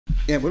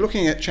we're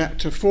looking at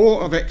chapter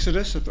 4 of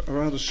Exodus, a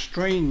rather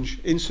strange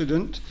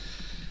incident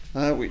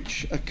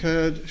which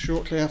occurred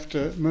shortly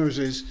after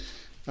Moses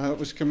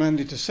was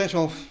commanded to set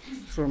off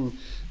from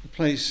the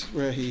place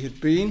where he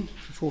had been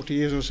for 40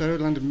 years or so,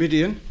 the land of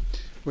Midian,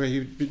 where he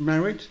had been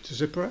married to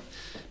Zipporah,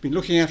 been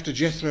looking after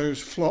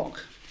Jethro's flock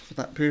for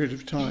that period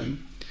of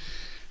time.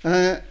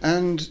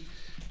 And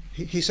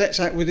he sets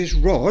out with this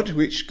rod,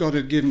 which God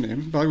had given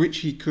him, by which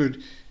he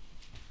could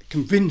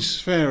convince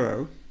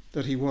Pharaoh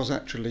that he was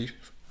actually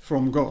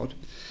from God.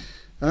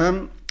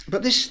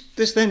 But this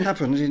then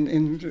happened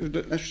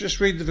in let's just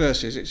read the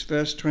verses. It's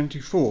verse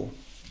 24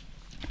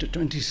 to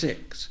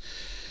 26.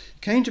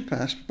 It came to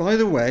pass by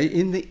the way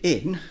in the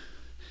inn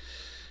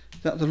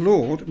that the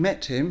Lord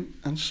met him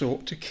and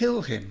sought to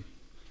kill him.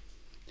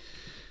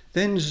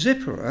 Then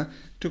Zipporah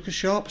took a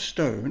sharp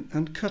stone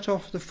and cut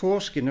off the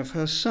foreskin of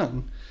her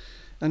son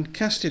and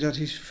cast it at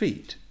his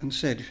feet and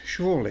said,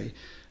 "Surely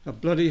a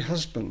bloody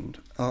husband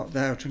art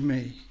thou to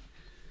me."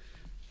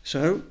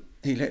 So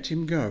he let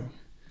him go.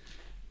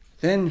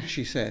 Then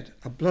she said,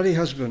 "A bloody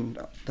husband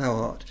thou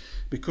art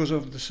because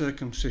of the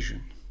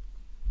circumcision."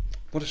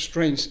 What a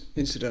strange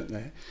incident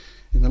there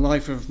in the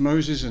life of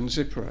Moses and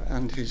Zipporah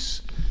and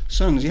his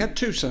sons. He had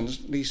two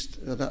sons, at least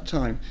at that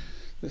time.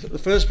 The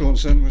firstborn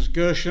son was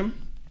Gershom.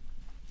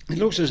 It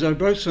looks as though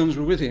both sons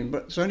were with him,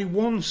 but there's only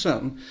one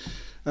son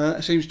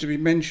seems to be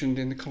mentioned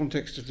in the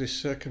context of this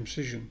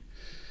circumcision.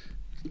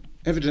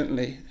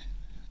 Evidently,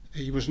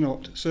 he was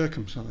not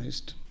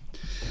circumcised.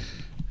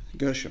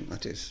 Gershom,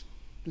 that is,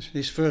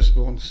 his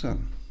firstborn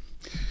son.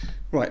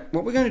 Right,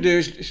 what we're going to do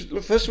is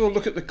first of all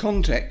look at the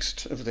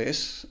context of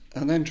this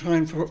and then try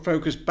and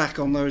focus back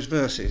on those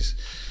verses.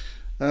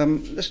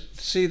 Let's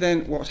see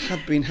then what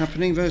had been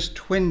happening. Verse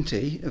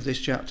 20 of this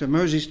chapter,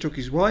 Moses took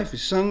his wife,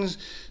 his sons,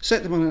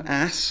 set them on an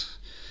ass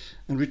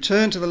and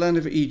returned to the land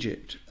of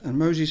Egypt. And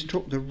Moses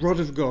took the rod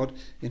of God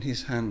in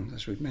his hand,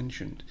 as we've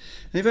mentioned.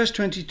 And in verse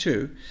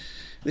 22,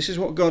 this is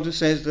what God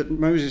says that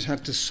Moses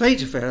had to say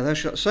to Pharaoh. "Thou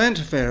shalt say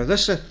unto Pharaoh,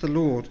 Thus saith the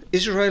Lord,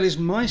 Israel is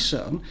my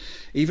son,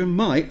 even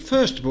my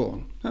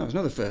firstborn." Oh, it's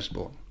another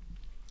firstborn.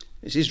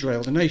 It's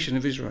Israel, the nation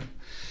of Israel.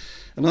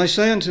 "And I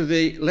say unto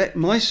thee, Let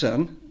my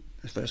son,"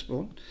 the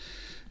firstborn,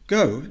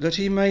 "go, that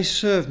he may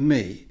serve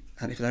me.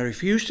 And if thou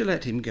refuse to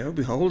let him go,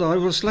 behold, I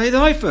will slay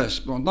thy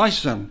firstborn, thy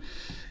son,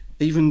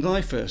 even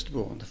thy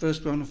firstborn." The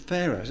firstborn of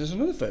Pharaoh. There's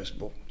another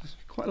firstborn. There's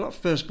quite a lot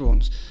of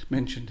firstborns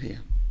mentioned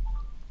here.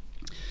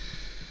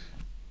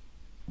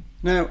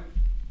 Now,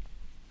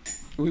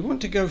 we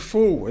want to go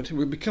forward.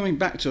 We'll be coming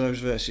back to those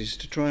verses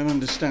to try and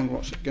understand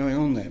what's going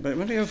on there. But I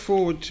want to go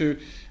forward to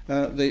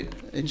the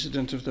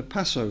incident of the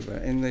Passover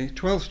in the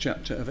 12th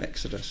chapter of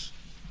Exodus.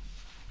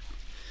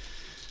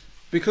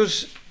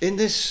 Because in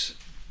this,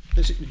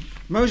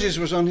 Moses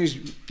was on his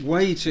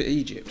way to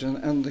Egypt,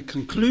 and the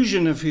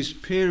conclusion of his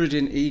period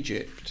in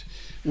Egypt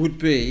would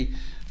be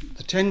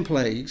the 10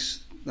 plagues,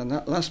 and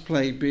that last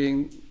plague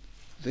being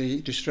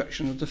the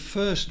destruction of the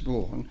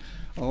firstborn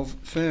of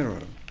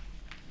Pharaoh.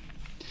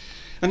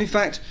 And in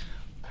fact,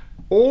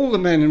 all the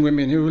men and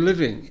women who were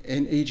living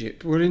in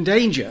Egypt were in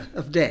danger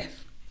of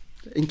death,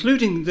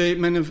 including the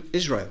men of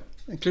Israel,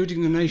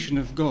 including the nation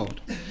of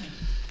God.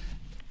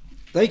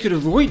 They could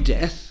avoid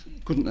death,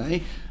 couldn't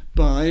they,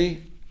 by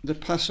the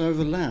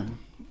Passover lamb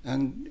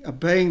and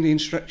obeying the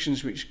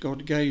instructions which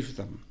God gave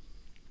them.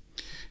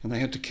 And they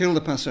had to kill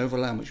the Passover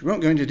lamb, which we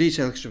won't go into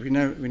detail because we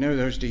know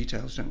those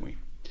details, don't we?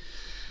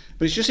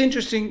 But it's just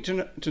interesting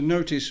to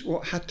notice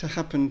what had to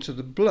happen to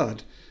the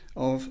blood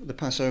of the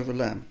Passover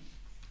lamb.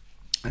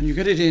 And you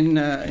get it in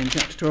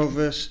chapter 12,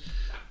 this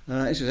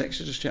is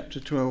Exodus chapter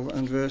 12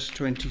 and verse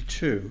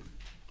 22.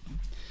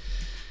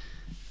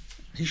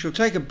 "He shall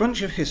take a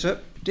bunch of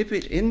hyssop, dip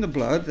it in the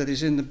blood that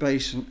is in the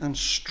basin, and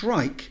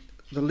strike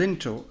the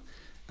lintel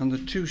and the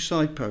 2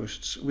 side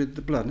posts with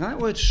the blood." Now that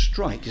word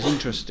strike is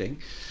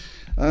interesting.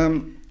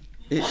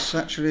 It's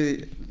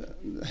actually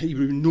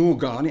Hebrew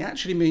norgar, and it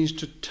actually means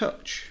to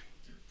touch,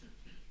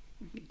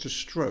 to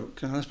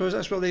stroke. And I suppose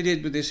that's what they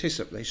did with this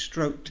hyssop. They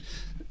stroked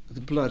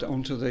the blood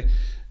onto the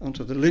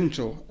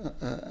lintel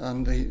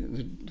and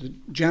the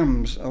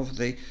jambs of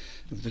the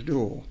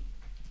door.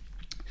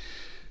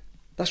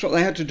 That's what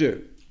they had to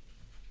do.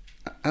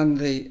 And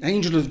the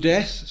angel of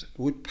death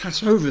would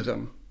pass over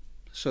them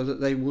so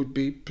that they would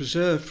be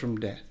preserved from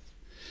death,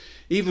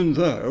 even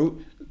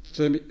though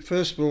the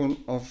firstborn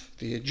of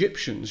the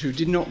Egyptians who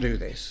did not do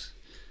this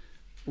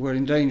were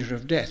in danger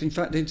of death. In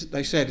fact,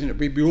 they said,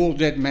 "We'd be all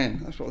dead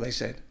men." That's what they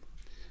said.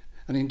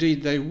 And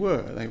indeed they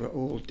were. They were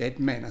all dead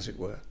men, as it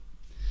were.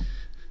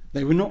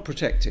 They were not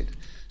protected.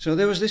 So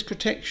there was this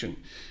protection.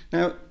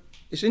 Now,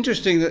 it's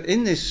interesting that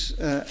in this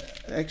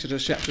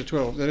Exodus chapter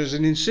 12, there is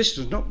an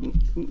insistence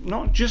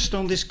not just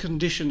on this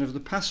condition of the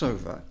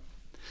Passover,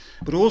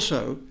 but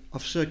also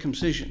of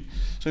circumcision.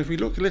 So if we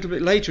look a little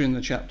bit later in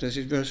the chapters,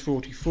 in verse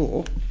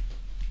 44,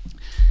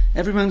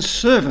 "Every man's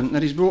servant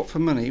that is bought for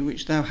money,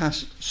 which thou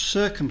hast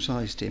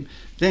circumcised him,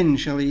 then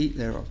shall he eat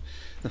thereof.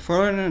 The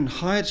foreigner and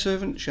hired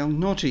servant shall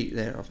not eat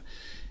thereof.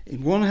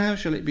 In one house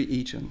shall it be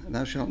eaten, and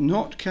thou shalt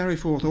not carry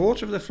forth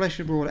aught of the flesh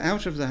abroad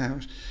out of the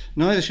house,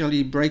 neither shall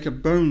ye break a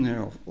bone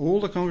thereof.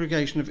 All the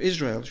congregation of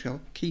Israel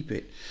shall keep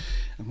it.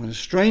 And when a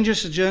stranger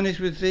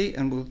sojourneth with thee,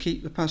 and will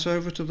keep the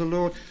Passover to the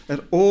Lord, let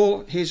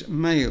all his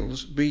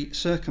males be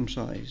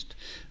circumcised,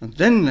 and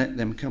then let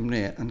them come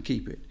near and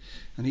keep it.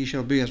 And he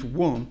shall be as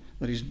one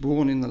that is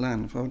born in the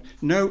land. For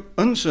no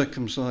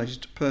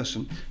uncircumcised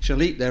person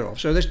shall eat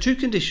thereof. So there's two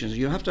conditions.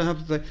 You have to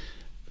have the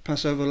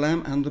Passover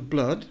lamb and the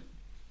blood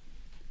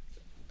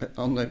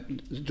on the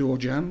door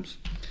jambs,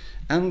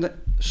 and the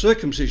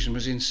circumcision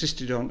was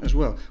insisted on as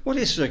well. What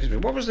is circumcision?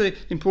 What was the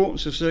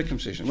importance of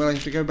circumcision? Well, you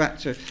have to go back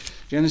to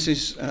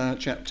Genesis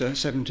chapter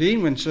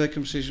 17 when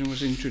circumcision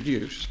was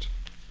introduced.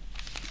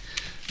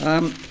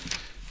 It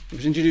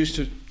was introduced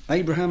to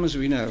Abraham, as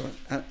we know,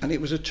 and it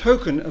was a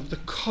token of the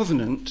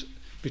covenant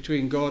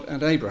between God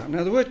and Abraham.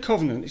 Now, the word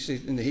covenant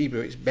in the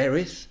Hebrew, it's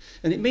berith,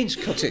 and it means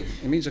cutting.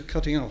 It means a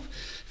cutting off.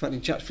 In fact,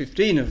 in chapter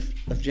 15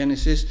 of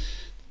Genesis,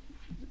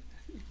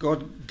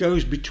 God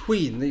goes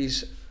between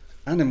these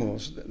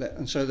animals,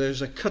 and so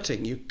there's a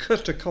cutting. You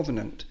cut a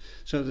covenant.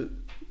 So that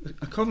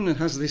a covenant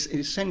has this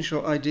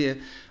essential idea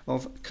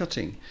of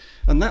cutting.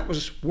 And that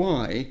was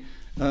why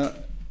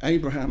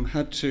Abraham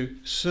had to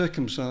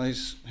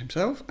circumcise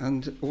himself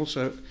and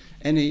also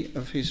any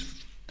of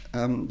his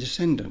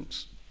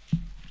descendants.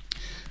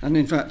 And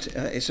in fact,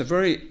 it's a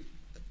very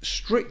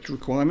strict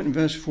requirement in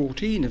verse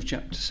 14 of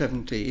chapter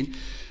 17.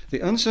 The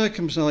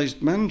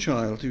uncircumcised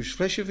man-child whose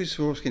flesh of his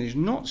foreskin is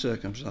not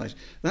circumcised,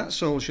 that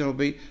soul shall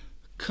be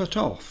cut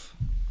off.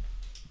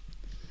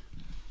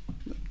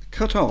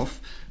 Cut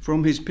off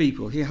from his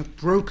people. He hath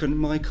broken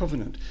my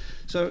covenant.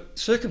 So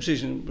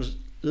circumcision was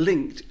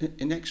linked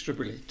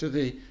inextricably to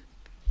the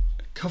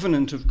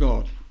covenant of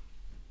God.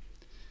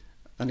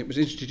 And it was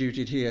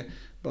instituted here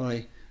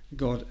by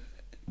God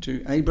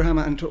to Abraham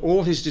and to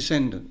all his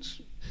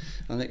descendants.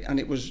 And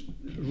it was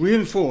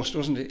reinforced,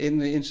 wasn't it, in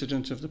the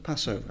incident of the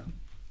Passover.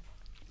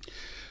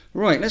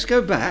 Right, let's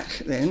go back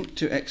then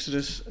to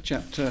Exodus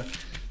chapter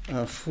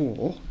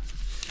 4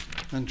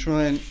 and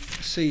try and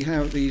see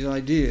how these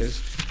ideas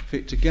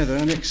fit together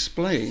and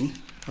explain,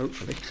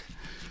 hopefully,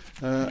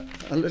 a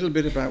little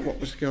bit about what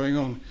was going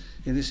on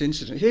in this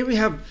incident. Here we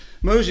have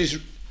Moses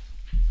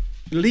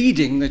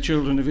leading the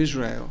children of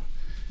Israel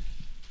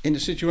in a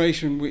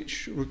situation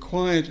which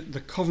required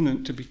the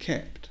covenant to be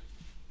kept.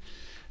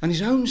 And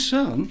his own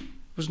son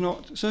was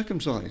not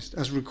circumcised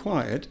as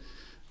required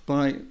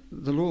by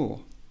the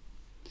law.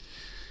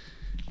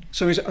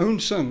 So his own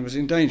son was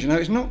in danger. Now,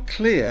 it's not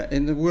clear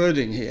in the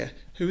wording here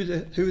who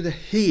the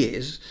he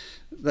is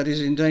that is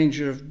in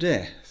danger of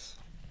death.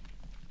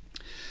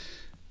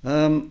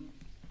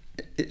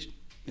 Let's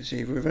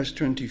see, verse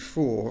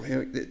 24.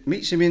 It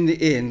meets him in the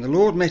inn. The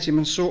Lord met him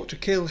and sought to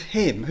kill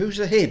him. Who's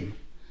the him?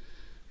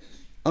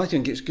 I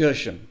think it's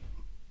Gershom,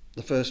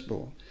 the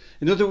firstborn.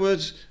 In other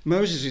words,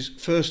 Moses'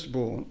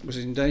 firstborn was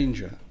in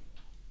danger.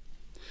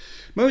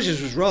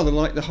 Moses was rather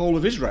like the whole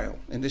of Israel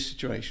in this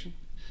situation,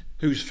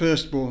 whose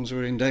firstborns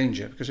were in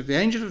danger. Because if the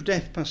angel of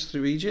death passed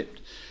through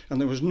Egypt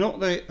and there was not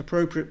the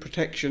appropriate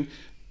protection,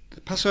 the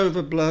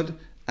Passover blood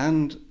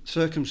and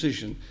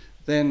circumcision,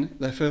 then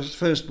their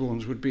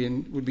firstborns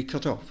would be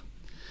cut off.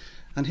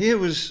 And here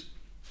was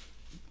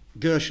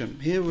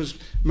Gershom. Here was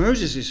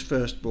Moses'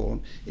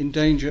 firstborn in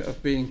danger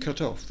of being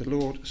cut off. The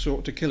Lord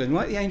sought to kill him,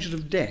 like the angel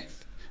of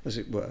death, as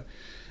it were,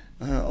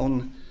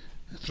 on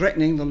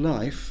threatening the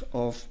life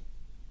of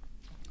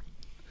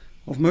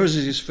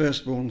Moses'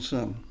 firstborn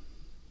son.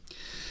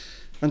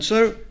 And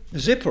so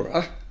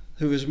Zipporah,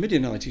 who was a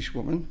Midianitish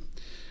woman,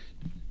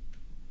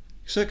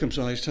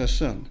 circumcised her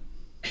son.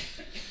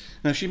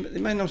 Now, it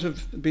may not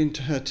have been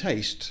to her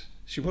taste.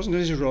 She wasn't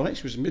an Israelite,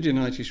 she was a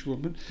Midianitish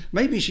woman.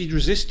 Maybe she'd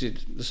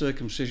resisted the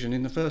circumcision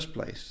in the first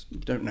place.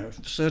 Don't know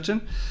for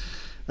certain.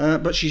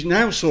 But she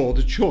now saw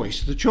the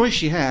choice. The choice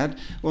she had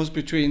was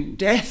between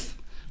death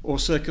or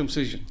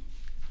circumcision.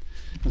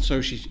 And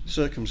so she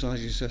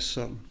circumcises her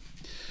son.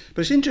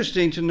 But it's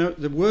interesting to note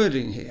the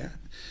wording here,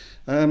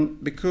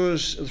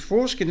 because the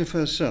foreskin of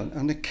her son,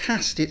 and they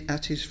cast it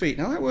at his feet.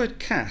 Now that word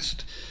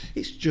cast,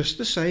 it's just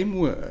the same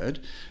word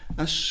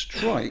as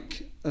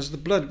strike, as the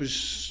blood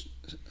was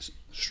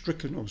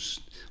stricken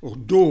or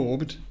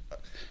daubed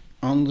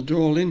on the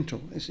door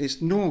lintel. It's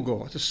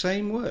norgor, the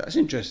same word. That's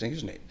interesting,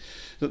 isn't it?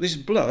 That this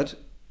blood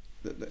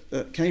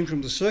that came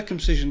from the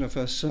circumcision of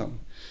her son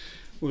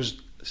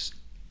was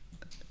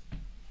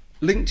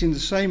linked in the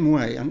same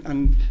way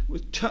and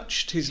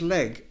touched his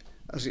leg,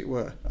 as it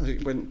were, as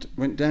it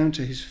went down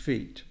to his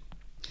feet.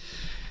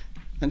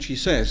 And she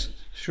says,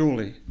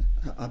 surely,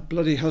 a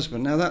bloody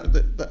husband. Now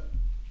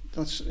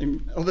that's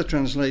in other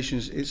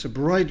translations, it's a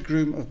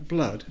bridegroom of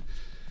blood.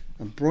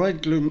 A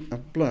bridegroom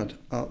of blood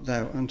art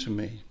thou unto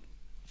me.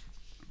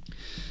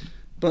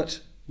 But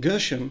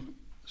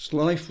Gershom's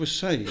life was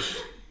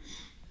saved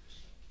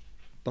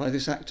by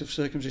this act of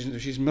circumcision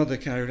which his mother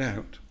carried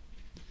out.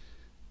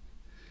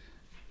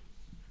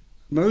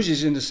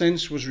 Moses, in a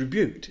sense, was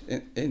rebuked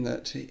in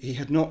that he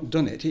had not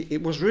done it.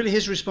 It was really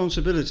his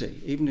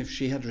responsibility, even if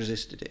she had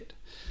resisted it.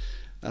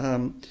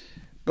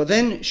 But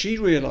then she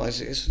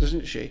realizes,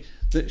 doesn't she,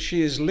 that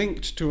she is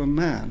linked to a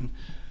man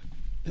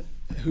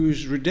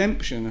whose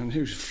redemption and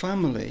whose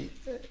family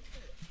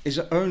is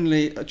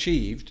only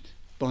achieved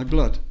by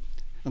blood.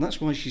 And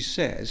that's why she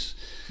says,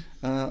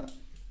 a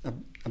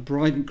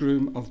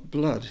bridegroom of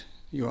blood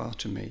you are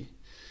to me.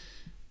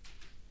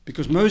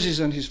 Because Moses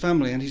and his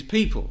family and his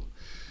people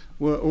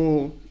were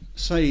all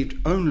saved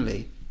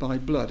only by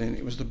blood, and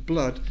it was the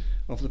blood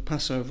of the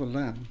Passover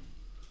lamb.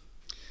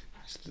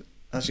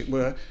 As it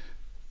were,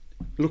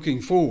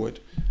 looking forward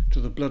to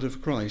the blood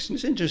of Christ. And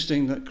it's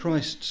interesting that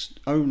Christ's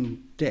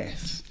own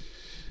death,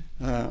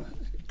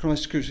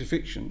 Christ's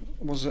crucifixion,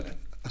 was a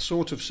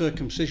sort of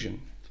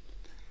circumcision,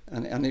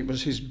 and it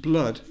was his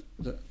blood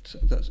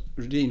that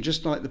redeemed,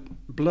 just like the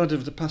blood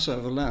of the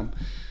Passover lamb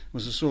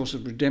was a source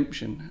of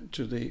redemption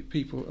to the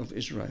people of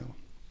Israel.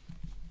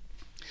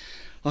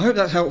 I hope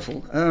that's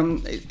helpful.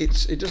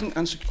 It doesn't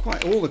answer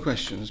quite all the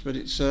questions, but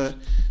it's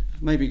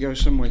maybe goes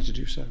some way to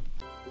do so.